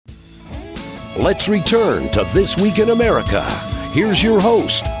let's return to This Week in America. Here's your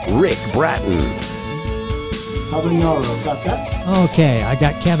host, Rick Bratton. Cavagnaro, got that? Okay, I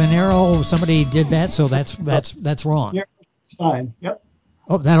got Cavagnaro. Somebody did that, so that's wrong. Yeah, it's fine. Yep.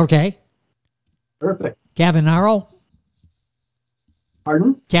 Oh, that okay? Perfect. Cavagnaro?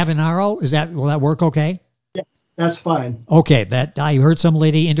 Pardon? Cavagnaro, will that work okay? Yeah, that's fine. Okay, I heard some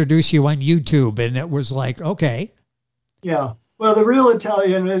lady introduce you on YouTube, and it was like, okay. Yeah. Well, the real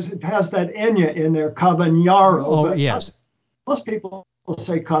Italian it has that Enya in there, Cavagnaro. Oh, yes. Most people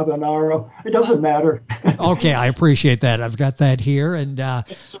say Cavagnaro. It doesn't matter. Okay, I appreciate that. I've got that here, and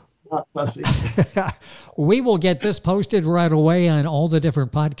It's not fussy. we will get this posted right away on all the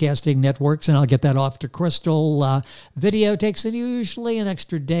different podcasting networks, and I'll get that off to Crystal. Video takes usually an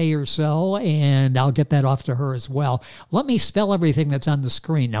extra day or so, and I'll get that off to her as well. Let me spell everything that's on the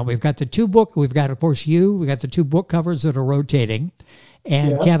screen. Now, we've got, of course, we've got the two book covers that are rotating,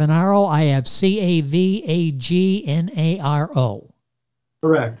 and Yes. Cavagnaro, I have Cavagnaro.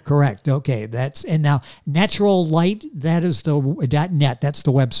 Correct. Okay. And now Natural Light, that is the .net. That's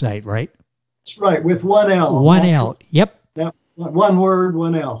the website, right? That's right, with one L. One L. Yep. That, one word,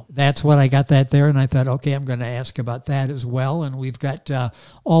 one L. That's what I got that there. And I thought, okay, I'm going to ask about that as well. And we've got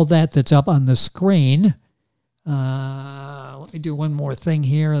all that's up on the screen. Let me do one more thing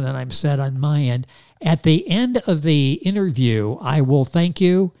here, and then I'm set on my end. At the end of the interview, I will thank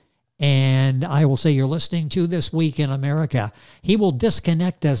you. And I will say you're listening to This Week in America. He will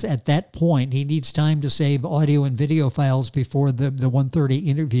disconnect us at that point. He needs time to save audio and video files before the 1:30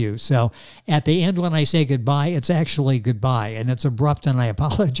 interview. So at the end when I say goodbye, it's actually goodbye. And it's abrupt, and I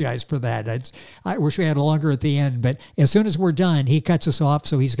apologize for that. I wish we had longer at the end. But as soon as we're done, he cuts us off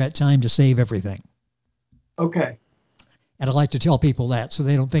so he's got time to save everything. Okay. And I like to tell people that so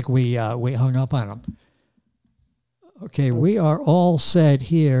they don't think we hung up on them. Okay, we are all set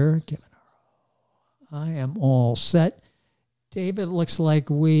here. I am all set. David, looks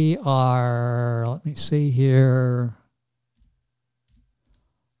like we are, let me see here,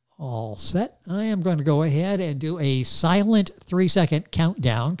 all set. I am going to go ahead and do a silent 3-second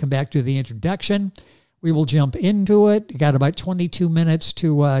countdown, come back to the introduction. We will jump into it. Got about 22 minutes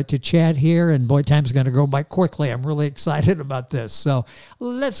to chat here, and boy, time's going to go by quickly. I'm really excited about this. So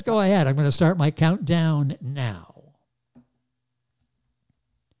let's go ahead. I'm going to start my countdown now.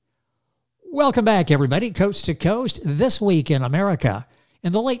 Welcome back, everybody, coast to coast, This Week in America.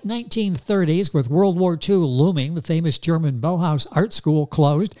 In the late 1930s, with World War II looming, the famous German Bauhaus art school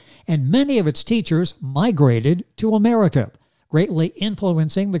closed, and many of its teachers migrated to America, greatly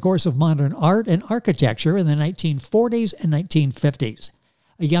influencing the course of modern art and architecture in the 1940s and 1950s.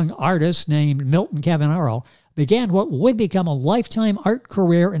 A young artist named Milton Cavagnaro began what would become a lifetime art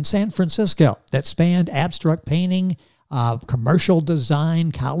career in San Francisco that spanned abstract painting, commercial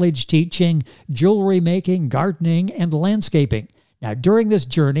design, college teaching, jewelry making, gardening, and landscaping. Now, during this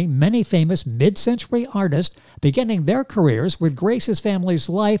journey, many famous mid-century artists beginning their careers would grace his family's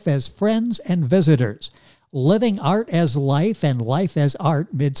life as friends and visitors. Living art as life and life as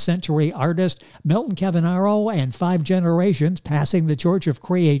art, mid-century artist Milton Cavagnaro and 5 generations passing the torch of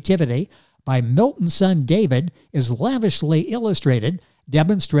creativity by Milton's son David is lavishly illustrated,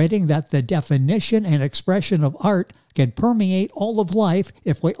 demonstrating that the definition and expression of art can permeate all of life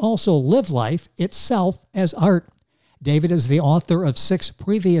if we also live life itself as art. David is the author of 6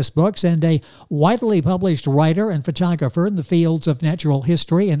 previous books and a widely published writer and photographer in the fields of natural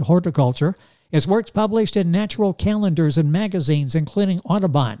history and horticulture. His works published in natural calendars and magazines including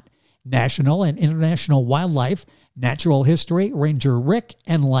Audubon, National and International Wildlife, Natural History, Ranger Rick,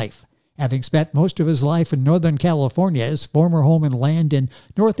 and Life. Having spent most of his life in Northern California, his former home and land in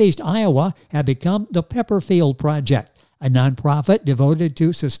Northeast Iowa had become the Pepperfield Project, a nonprofit devoted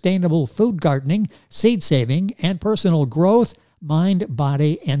to sustainable food gardening, seed saving, and personal growth, mind,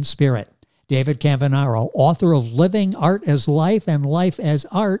 body, and spirit. David Cavagnaro, author of Living Art as Life and Life as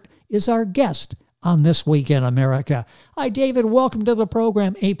Art, is our guest on This Week in America. Hi, David. Welcome to the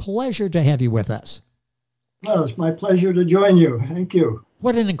program. A pleasure to have you with us. Well, it's my pleasure to join you. Thank you.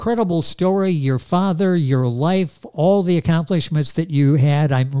 What an incredible story, your father, your life, all the accomplishments that you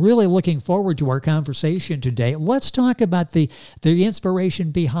had. I'm really looking forward to our conversation today. Let's talk about the inspiration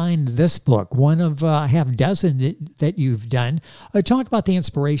behind this book, one of a half dozen that you've done. Talk about the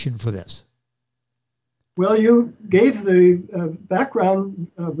inspiration for this. Well, you gave the background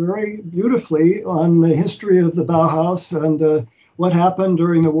very beautifully on the history of the Bauhaus and what happened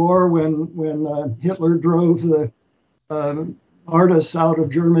during the war when Hitler drove the artists out of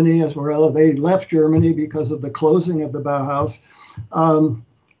Germany, as well. They left Germany because of the closing of the Bauhaus.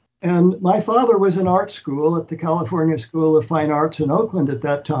 And my father was in art school at the California School of Fine Arts in Oakland at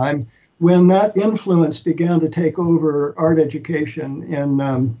that time, when that influence began to take over art education and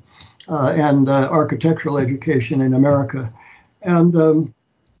architectural education in America. And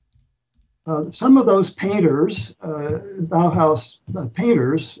some of those painters, Bauhaus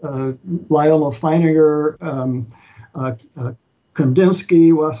painters, Lyonel Feininger,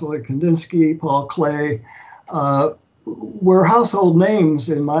 Kandinsky, Wassily Kandinsky, Paul Klee, were household names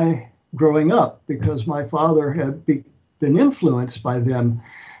in my growing up because my father had been influenced by them.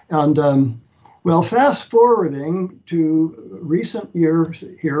 And well, fast forwarding to recent years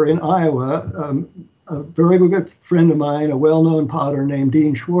here in Iowa, a very good friend of mine, a well-known potter named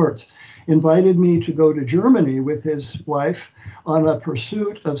Dean Schwartz, invited me to go to Germany with his wife on a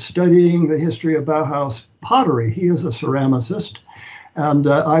pursuit of studying the history of Bauhaus pottery. He is a ceramicist. And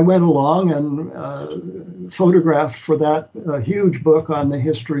I went along and photographed for that huge book on the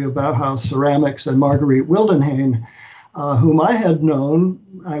history of Bauhaus ceramics, and Margaret Wildenhain, whom I had known,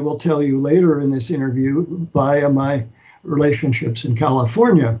 I will tell you later in this interview, via my relationships in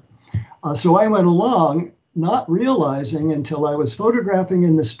California. So I went along, not realizing until I was photographing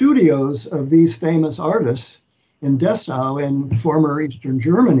in the studios of these famous artists in Dessau in former Eastern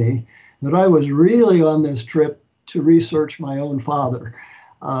Germany, that I was really on this trip to research my own father.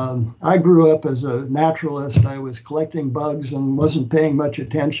 I grew up as a naturalist. I was collecting bugs and wasn't paying much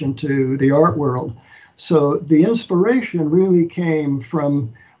attention to the art world. So the inspiration really came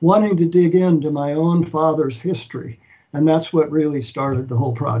from wanting to dig into my own father's history. And that's what really started the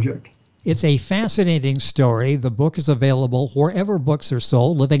whole project. It's a fascinating story. The book is available wherever books are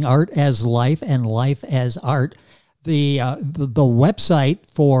sold, Living Art as Life and Life as Art. The website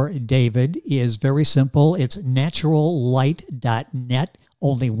for David is very simple. It's naturallight.net.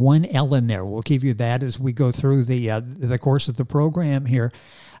 Only one L in there. We'll give you that as we go through the course of the program here.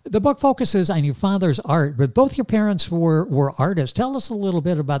 The book focuses on your father's art, but both your parents were artists. Tell us a little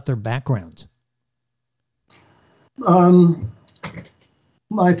bit about their backgrounds.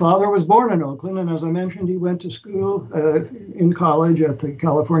 My father was born in Oakland, and as I mentioned, he went to school in college at the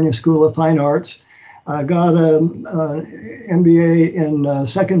California School of Fine Arts. Got an MBA in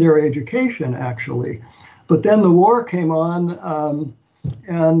secondary education, actually. But then the war came on,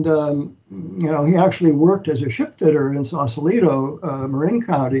 and he actually worked as a ship fitter in Sausalito, Marin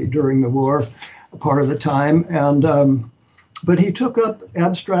County, during the war, part of the time. And but he took up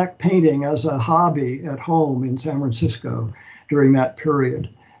abstract painting as a hobby at home in San Francisco during that period.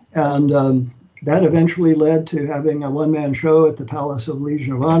 And that eventually led to having a one-man show at the Palace of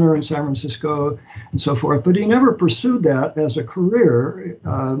Legion of Honor in San Francisco and so forth. But he never pursued that as a career.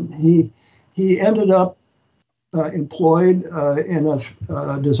 He ended up employed in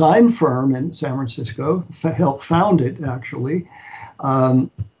a design firm in San Francisco, helped found it actually, and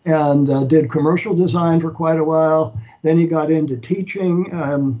did commercial design for quite a while. Then he got into teaching.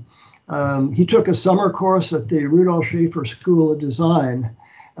 He took a summer course at the Rudolf Schaefer School of Design.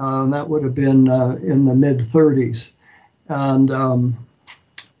 That would have been in the mid-30s. And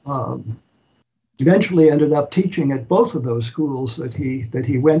eventually ended up teaching at both of those schools that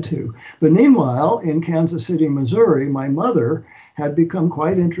he went to. But meanwhile, in Kansas City, Missouri, my mother had become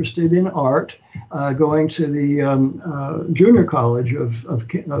quite interested in art, going to the junior college of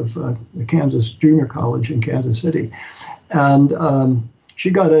Kansas Junior College in Kansas City. And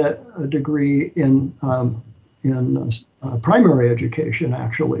she got a degree in primary education,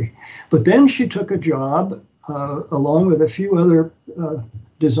 actually. But then she took a job, along with a few other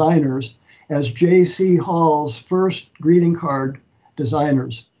designers, as J.C. Hall's first greeting card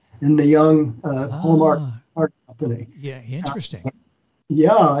designers in the young Hallmark Art Company. Yeah, interesting.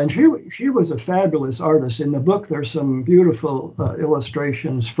 Yeah, and she was a fabulous artist. In the book, there's some beautiful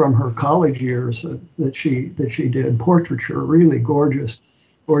illustrations from her college years that she did, portraiture, really gorgeous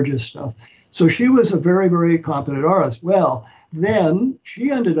stuff. So she was a very, very competent artist. Well, then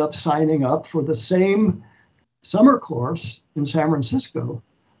she ended up signing up for the same summer course in San Francisco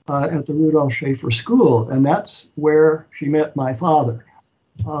at the Rudolf Schaefer School, and that's where she met my father.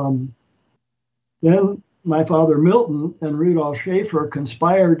 Then my father Milton and Rudolf Schaefer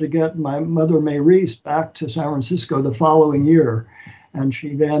conspired to get my mother Maurice back to San Francisco the following year, and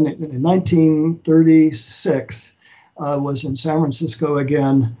she then, in 1936, was in San Francisco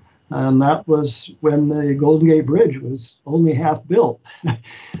again, and that was when the Golden Gate Bridge was only half built.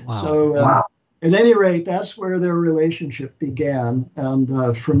 Wow. So. Wow. At any rate, that's where their relationship began.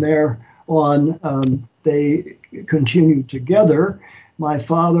 And from there on, they continued together. My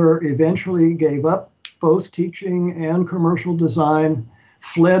father eventually gave up both teaching and commercial design,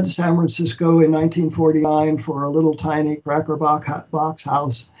 fled San Francisco in 1949 for a little tiny cracker box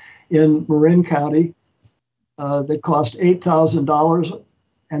house in Marin County that cost $8,000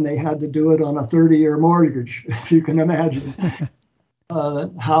 and they had to do it on a 30-year mortgage, if you can imagine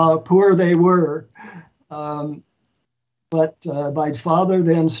how poor they were. But my father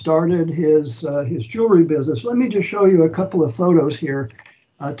then started his jewelry business. Let me just show you a couple of photos here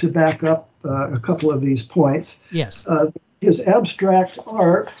to back up a couple of these points. Yes. His abstract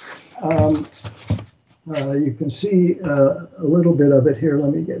art, you can see a little bit of it here.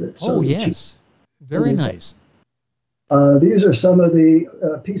 Let me get it. Oh, yes. Very nice. These are some of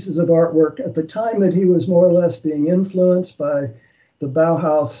the pieces of artwork at the time that he was more or less being influenced by the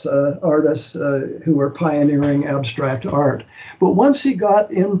Bauhaus artists who were pioneering abstract art. But once he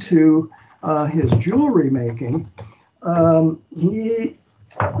got into his jewelry making, he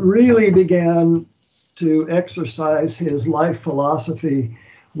really began to exercise his life philosophy,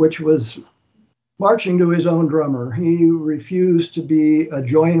 which was marching to his own drummer. He refused to be a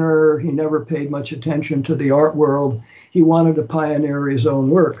joiner. He never paid much attention to the art world. He wanted to pioneer his own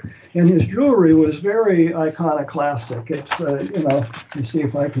work. And his jewelry was very iconoclastic. It's, let me see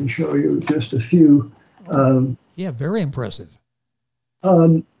if I can show you just a few. Yeah, very impressive.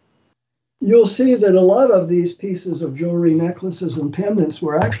 You'll see that a lot of these pieces of jewelry, necklaces, and pendants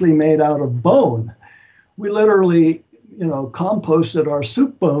were actually made out of bone. We literally, composted our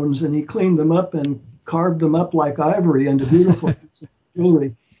soup bones, and he cleaned them up and carved them up like ivory into beautiful pieces of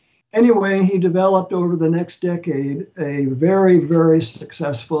jewelry. Anyway, he developed over the next decade a very, very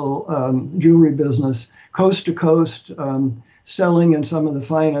successful jewelry business, coast to coast, selling in some of the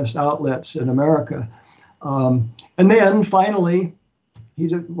finest outlets in America. And then finally, he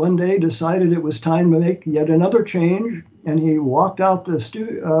one day decided it was time to make yet another change, and he walked out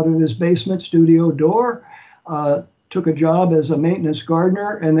out of his basement studio door, took a job as a maintenance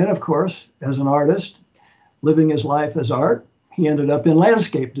gardener, and then, of course, as an artist, living his life as art. He ended up in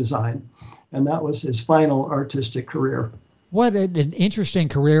landscape design, and that was his final artistic career. What an interesting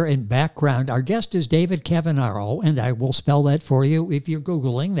career and background. Our guest is David Cavagnaro, and I will spell that for you if you're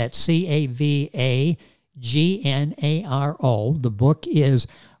Googling. That's Cavagnaro. The book is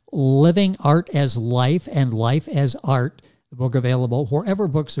Living Art as Life and Life as Art. The book available wherever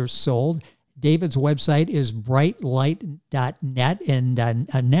books are sold. David's website is brightlight.net and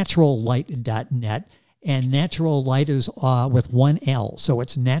naturallight.net. And natural light is with one L. So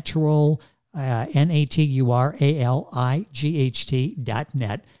it's natural,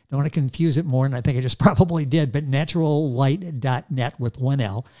 naturalight.net. Don't want to confuse it more, and I think I just probably did, but naturallight.net with one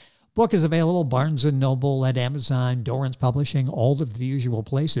L. Book is available, Barnes & Noble, at Amazon, Dorrance Publishing, all of the usual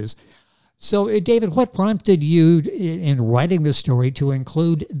places. So, David, what prompted you in writing this story to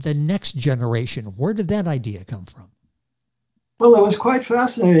include the next generation? Where did that idea come from? Well, it was quite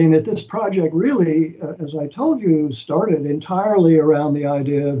fascinating that this project really, as I told you, started entirely around the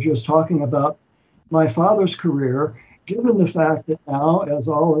idea of just talking about my father's career, given the fact that now, as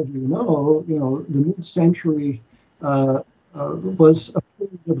all of you know, the mid-century was a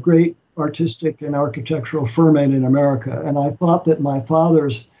period of great artistic and architectural ferment in America. And I thought that my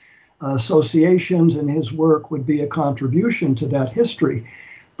father's associations and his work would be a contribution to that history.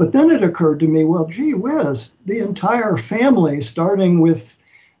 But then it occurred to me, well, gee whiz, the entire family, starting with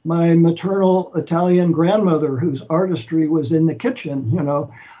my maternal Italian grandmother, whose artistry was in the kitchen,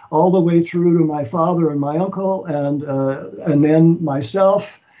 all the way through to my father and my uncle, and then myself,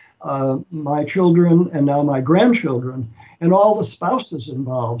 my children, and now my grandchildren, and all the spouses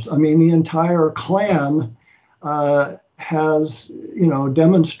involved. I mean, the entire clan has,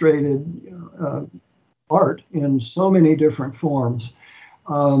 demonstrated art in so many different forms.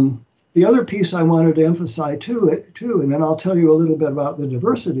 The other piece I wanted to emphasize too, and then I'll tell you a little bit about the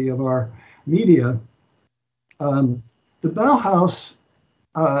diversity of our media. The Bauhaus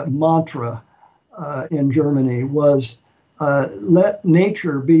mantra in Germany was, let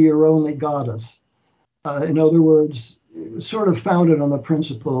nature be your only goddess. In other words, it was sort of founded on the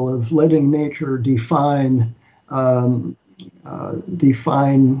principle of letting nature define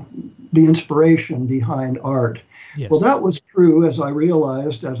the inspiration behind art. Yes. Well, that was true, as I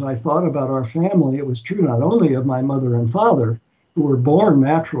realized, as I thought about our family. It was true not only of my mother and father, who were born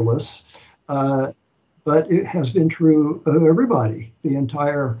naturalists, but it has been true of everybody, the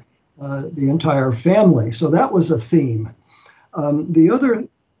entire family. So that was a theme. The other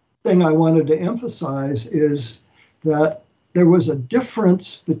thing I wanted to emphasize is that there was a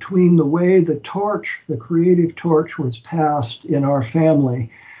difference between the way the creative torch was passed in our family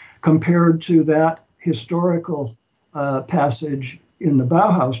compared to that historical passage in the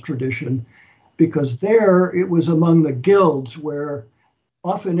Bauhaus tradition, because there it was among the guilds where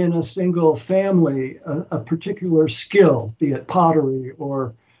often in a single family, a particular skill, be it pottery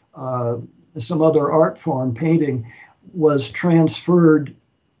or some other art form, painting, was transferred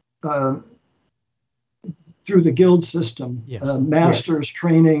through the guild system, yes. masters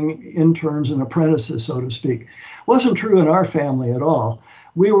training interns and apprentices, so to speak. Wasn't true in our family at all.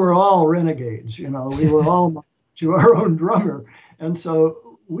 We were all renegades, we were all to our own drummer. And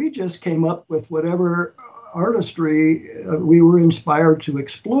so we just came up with whatever artistry we were inspired to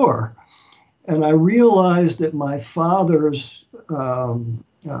explore. And I realized that my father's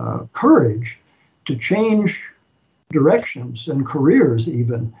courage to change directions and careers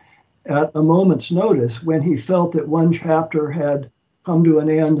even at a moment's notice when he felt that one chapter had come to an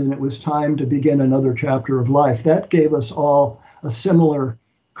end and it was time to begin another chapter of life. That gave us all a similar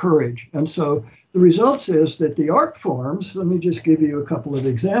courage. And so the results is that the art forms, let me just give you a couple of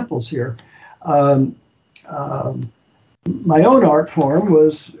examples here. My own art form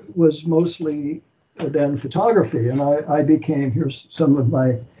was mostly then photography, and I became, here's some of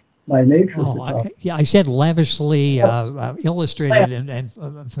my nature photography. I said lavishly illustrated and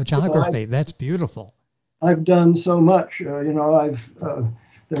photography. That's beautiful. I've done so much.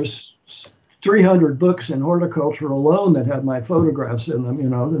 There's 300 books in horticulture alone that have my photographs in them,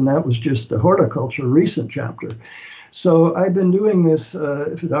 and that was just the horticulture recent chapter. So I've been doing this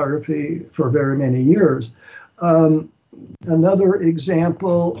photography for very many years. Another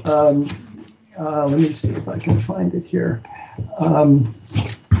example, let me see if I can find it here.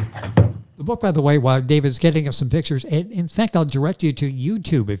 The book, by the way, while David's getting us some pictures, and in fact, I'll direct you to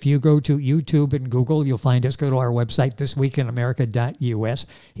YouTube. If you go to YouTube and Google, you'll find us. Go to our website, thisweekinamerica.us.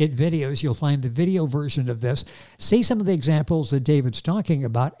 Hit videos. You'll find the video version of this. See some of the examples that David's talking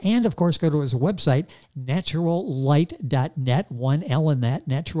about. And, of course, go to his website, naturallight.net, one L in that,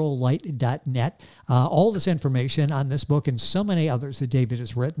 naturallight.net. All this information on this book and so many others that David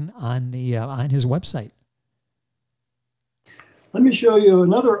has written on his website. Let me show you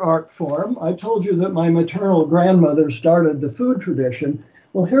another art form. I told you that my maternal grandmother started the food tradition.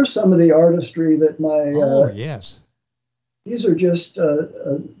 Well, here's some of the artistry that my... yes. These are just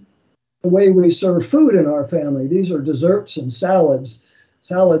the way we serve food in our family. These are desserts and salads,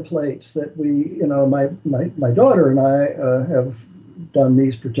 salad plates that we, my daughter and I have done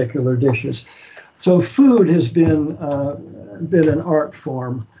these particular dishes. So food has been an art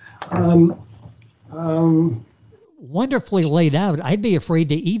form. Wonderfully laid out. I'd be afraid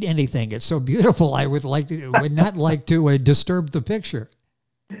to eat anything. It's so beautiful. I would not like to disturb the picture.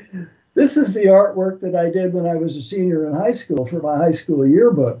 This is the artwork that I did when I was a senior in high school for my high school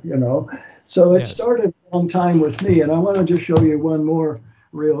yearbook, So it started a long time with me, and I want to just show you one more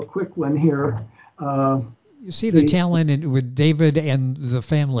real quick one here. You see the talent with David and the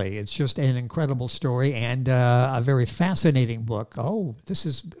family. It's just an incredible story and a very fascinating book.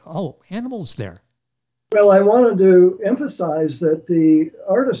 Animals there. Well, I wanted to emphasize that the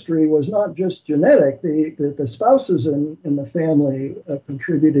artistry was not just genetic. The spouses in the family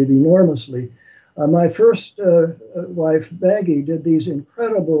contributed enormously. My first wife, Maggie, did these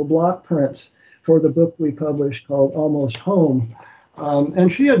incredible block prints for the book we published called Almost Home. And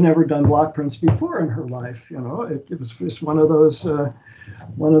she had never done block prints before in her life. It was just one of those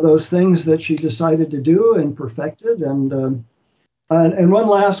things that she decided to do and perfected. And one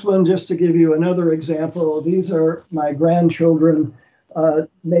last one, just to give you another example. These are my grandchildren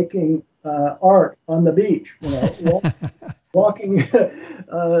making art on the beach, walking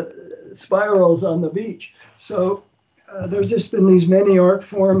spirals on the beach. So there's just been these many art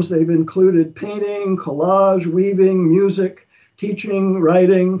forms. They've included painting, collage, weaving, music, teaching,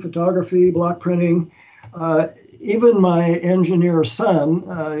 writing, photography, block printing. Even my engineer son,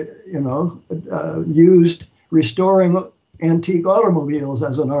 used restoring antique automobiles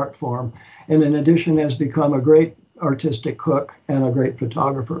as an art form, and in addition has become a great artistic cook and a great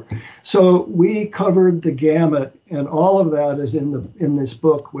photographer. So we covered the gamut, and all of that is in this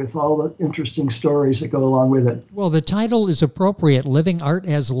book with all the interesting stories that go along with it. Well, the title is appropriate, Living Art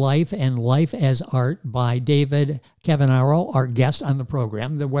as Life and Life as Art by David Cavagnaro, our guest on the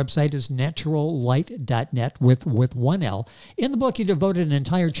program. The website is naturallight.net with one L. In the book, you devoted an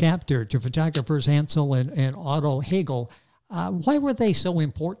entire chapter to photographers Ansel and Otto Hegel. Why were they so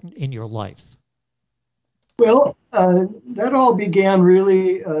important in your life? Well, that all began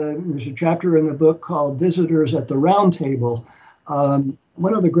really, there's a chapter in the book called Visitors at the Round Table.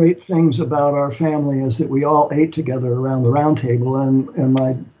 One of the great things about our family is that we all ate together around the round table, and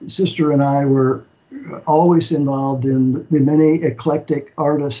my sister and I were always involved in the many eclectic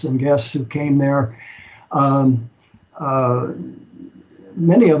artists and guests who came there.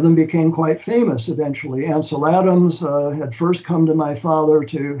 Many of them became quite famous eventually. Ansel Adams had first come to my father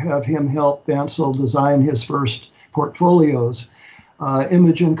to have him help Ansel design his first portfolios.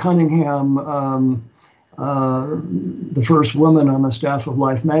 Imogen Cunningham, the first woman on the staff of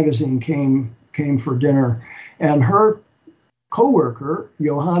Life magazine, came for dinner, and her co-worker,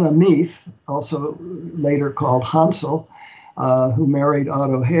 Yohana Meith, also later called Hansel, who married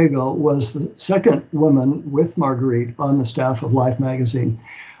Otto Hegel, was the second woman with Marguerite on the staff of Life magazine.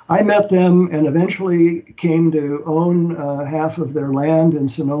 I met them and eventually came to own half of their land in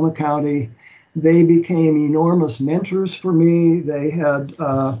Sonoma County. They became enormous mentors for me. They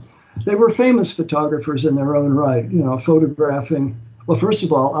were famous photographers in their own right, photographing. Well, first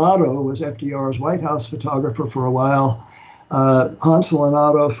of all, Otto was FDR's White House photographer for a while. Hansel and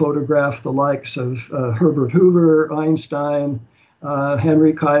Otto photographed the likes of Herbert Hoover, Einstein,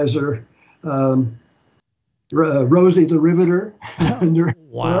 Henry Kaiser, Rosie the Riveter.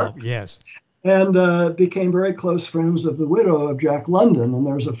 Wow, yes. And became very close friends of the widow of Jack London. And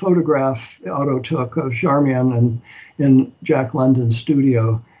there's a photograph Otto took of Charmian in Jack London's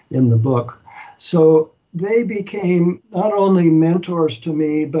studio in the book. So they became not only mentors to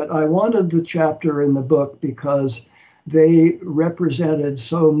me, but I wanted the chapter in the book because they represented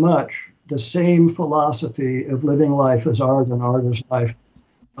so much the same philosophy of living life as art and art as life,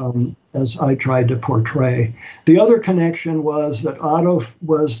 as I tried to portray. The other connection was that Otto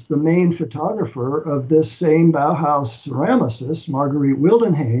was the main photographer of this same Bauhaus ceramicist, Marguerite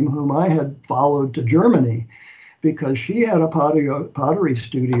Wildenheim, whom I had followed to Germany because she had a pottery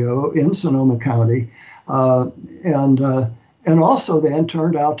studio in Sonoma County, and also then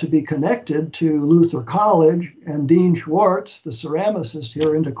turned out to be connected to Luther College and Dean Schwartz, the ceramicist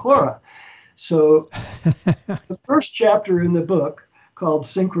here in Decorah. So the first chapter in the book, called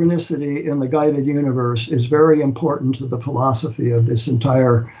Synchronicity in the Guided Universe, is very important to the philosophy of this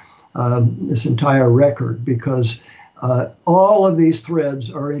entire record, because all of these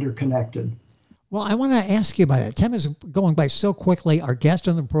threads are interconnected. Well, I want to ask you about it. Time is going by so quickly. Our guest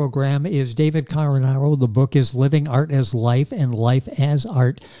on the program is David Cavagnaro. The book is Living Art as Life and Life as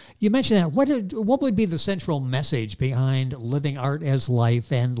Art. You mentioned that. What would be the central message behind Living Art as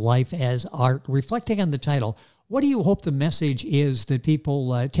Life and Life as Art? Reflecting on the title, what do you hope the message is that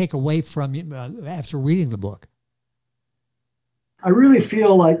people take away from after reading the book? I really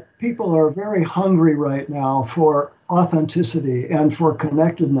feel like people are very hungry right now for authenticity and for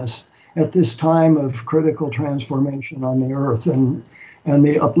connectedness at this time of critical transformation on the earth and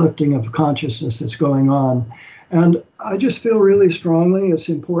the uplifting of consciousness that's going on. And I just feel really strongly it's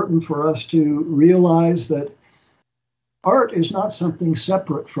important for us to realize that art is not something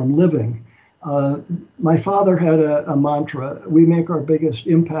separate from living. My father had a mantra: we make our biggest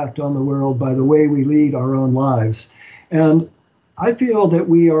impact on the world by the way we lead our own lives. And I feel that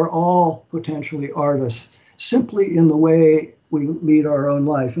we are all potentially artists simply in the way we lead our own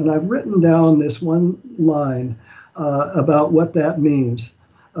life. And I've written down this one line about what that means.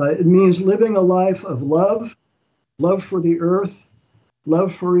 It means living a life of love, love for the earth,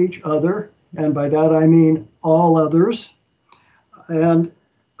 love for each other, and by that I mean all others, and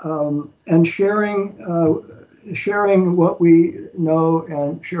sharing what we know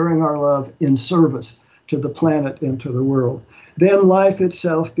and sharing our love in service to the planet and to the world. Then life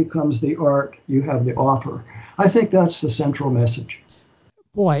itself becomes the art you have to offer. I think that's the central message.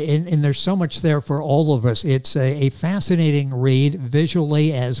 Boy, and there's so much there for all of us. It's a fascinating read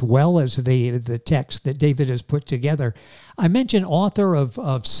visually as well as the text that David has put together. I mentioned author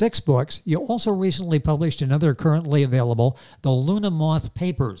of 6 books. You also recently published another currently available, The Luna Moth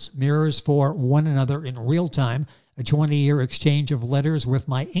Papers, Mirrors for One Another in Real Time, a 20-year exchange of letters with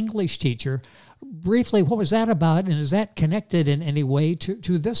my English teacher. Briefly, what was that about, and is that connected in any way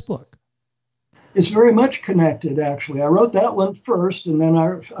to this book? It's very much connected, actually. I wrote that one first, and then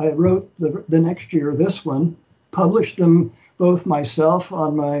I wrote the next year this one, published them both myself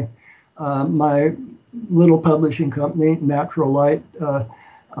on my little publishing company, Natural Light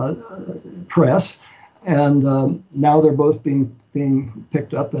Press, and now they're both being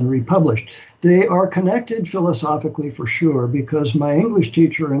picked up and republished. They are connected philosophically for sure, because my English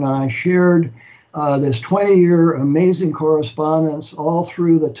teacher and I shared this 20-year amazing correspondence all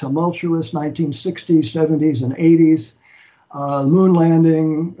through the tumultuous 1960s, 70s, and 80s, moon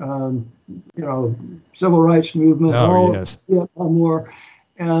landing, civil rights movement, Vietnam War,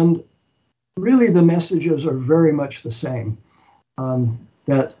 and really the messages are very much the same.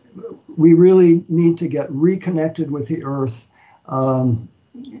 That we really need to get reconnected with the earth,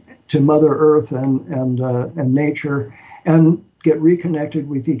 to Mother Earth and nature, and get reconnected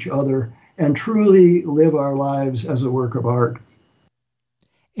with each other, and truly live our lives as a work of art.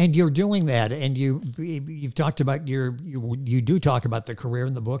 And you're doing that, and you've talked about you do talk about the career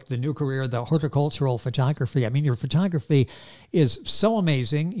in the book, the new career, the horticultural photography. I mean, your photography is so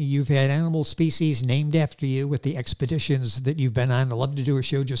amazing. You've had animal species named after you with the expeditions that you've been on. I'd love to do a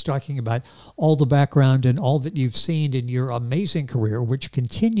show just talking about all the background and all that you've seen in your amazing career, which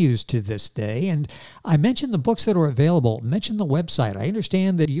continues to this day. And I mentioned the books that are available. Mention the website. I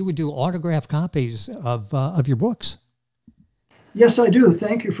understand that you would do autographed copies of your books. Yes, I do.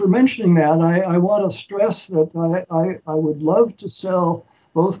 Thank you for mentioning that. I want to stress that I would love to sell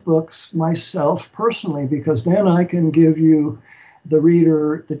both books myself personally, because then I can give you, the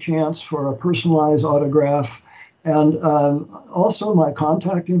reader, the chance for a personalized autograph. And also my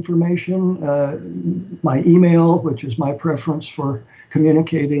contact information, my email, which is my preference for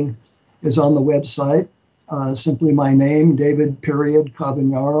communicating, is on the website. Simply my name, David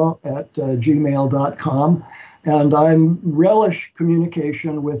Cavagnaro at gmail.com. And I relish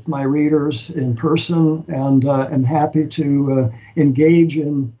communication with my readers in person, and am happy to engage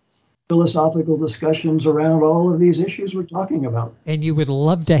in philosophical discussions around all of these issues we're talking about. And you would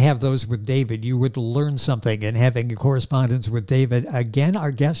love to have those with David. You would learn something in having a correspondence with David. Again, our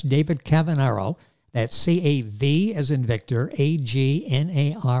guest, David Cavagnaro. That's C-A-V as in Victor,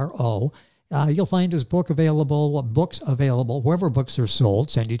 A-G-N-A-R-O. You'll find his books available, wherever books are sold.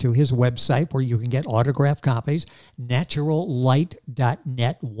 Send you to his website where you can get autographed copies,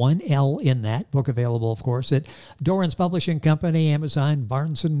 naturallight.net, 1L in that. Book available, of course, at Doran's Publishing Company, Amazon,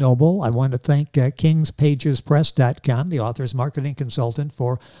 Barnes & Noble. I want to thank kingspagespress.com, the author's marketing consultant,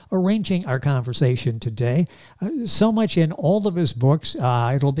 for arranging our conversation today. So much in all of his books.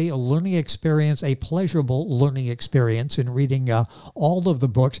 It'll be a learning experience, a pleasurable learning experience in reading all of the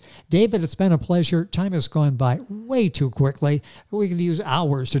books. David, it's been a pleasure. Time has gone by way too quickly. We can use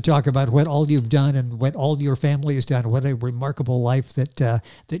hours to talk about what all you've done and what all your family has done. What a remarkable life that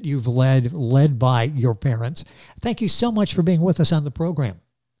you've led by your parents. Thank you so much for being with us on the program.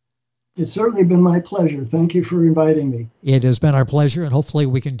 It's certainly been my pleasure. Thank you for inviting me. It has been our pleasure, and hopefully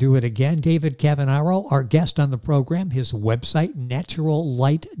we can do it again. David Cavagnaro, our guest on the program, his website,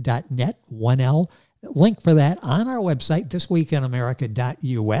 naturallight.net, 1L. Link for that on our website,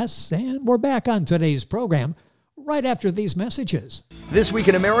 thisweekinamerica.us. And we're back on today's program right after these messages. This Week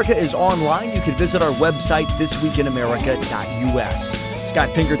in America is online. You can visit our website, thisweekinamerica.us.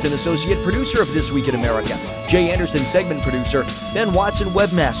 Scott Pinkerton, associate producer of This Week in America. Jay Anderson, segment producer. Ben Watson,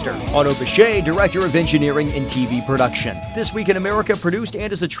 webmaster. Otto Bechet, director of engineering and TV production. This Week in America produced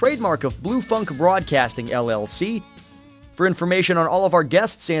and is a trademark of Blue Funk Broadcasting, LLC. For information on all of our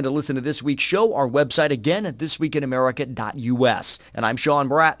guests and to listen to this week's show, our website again at thisweekinamerica.us. And I'm Sean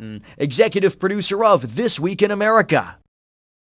Bratton, executive producer of This Week in America.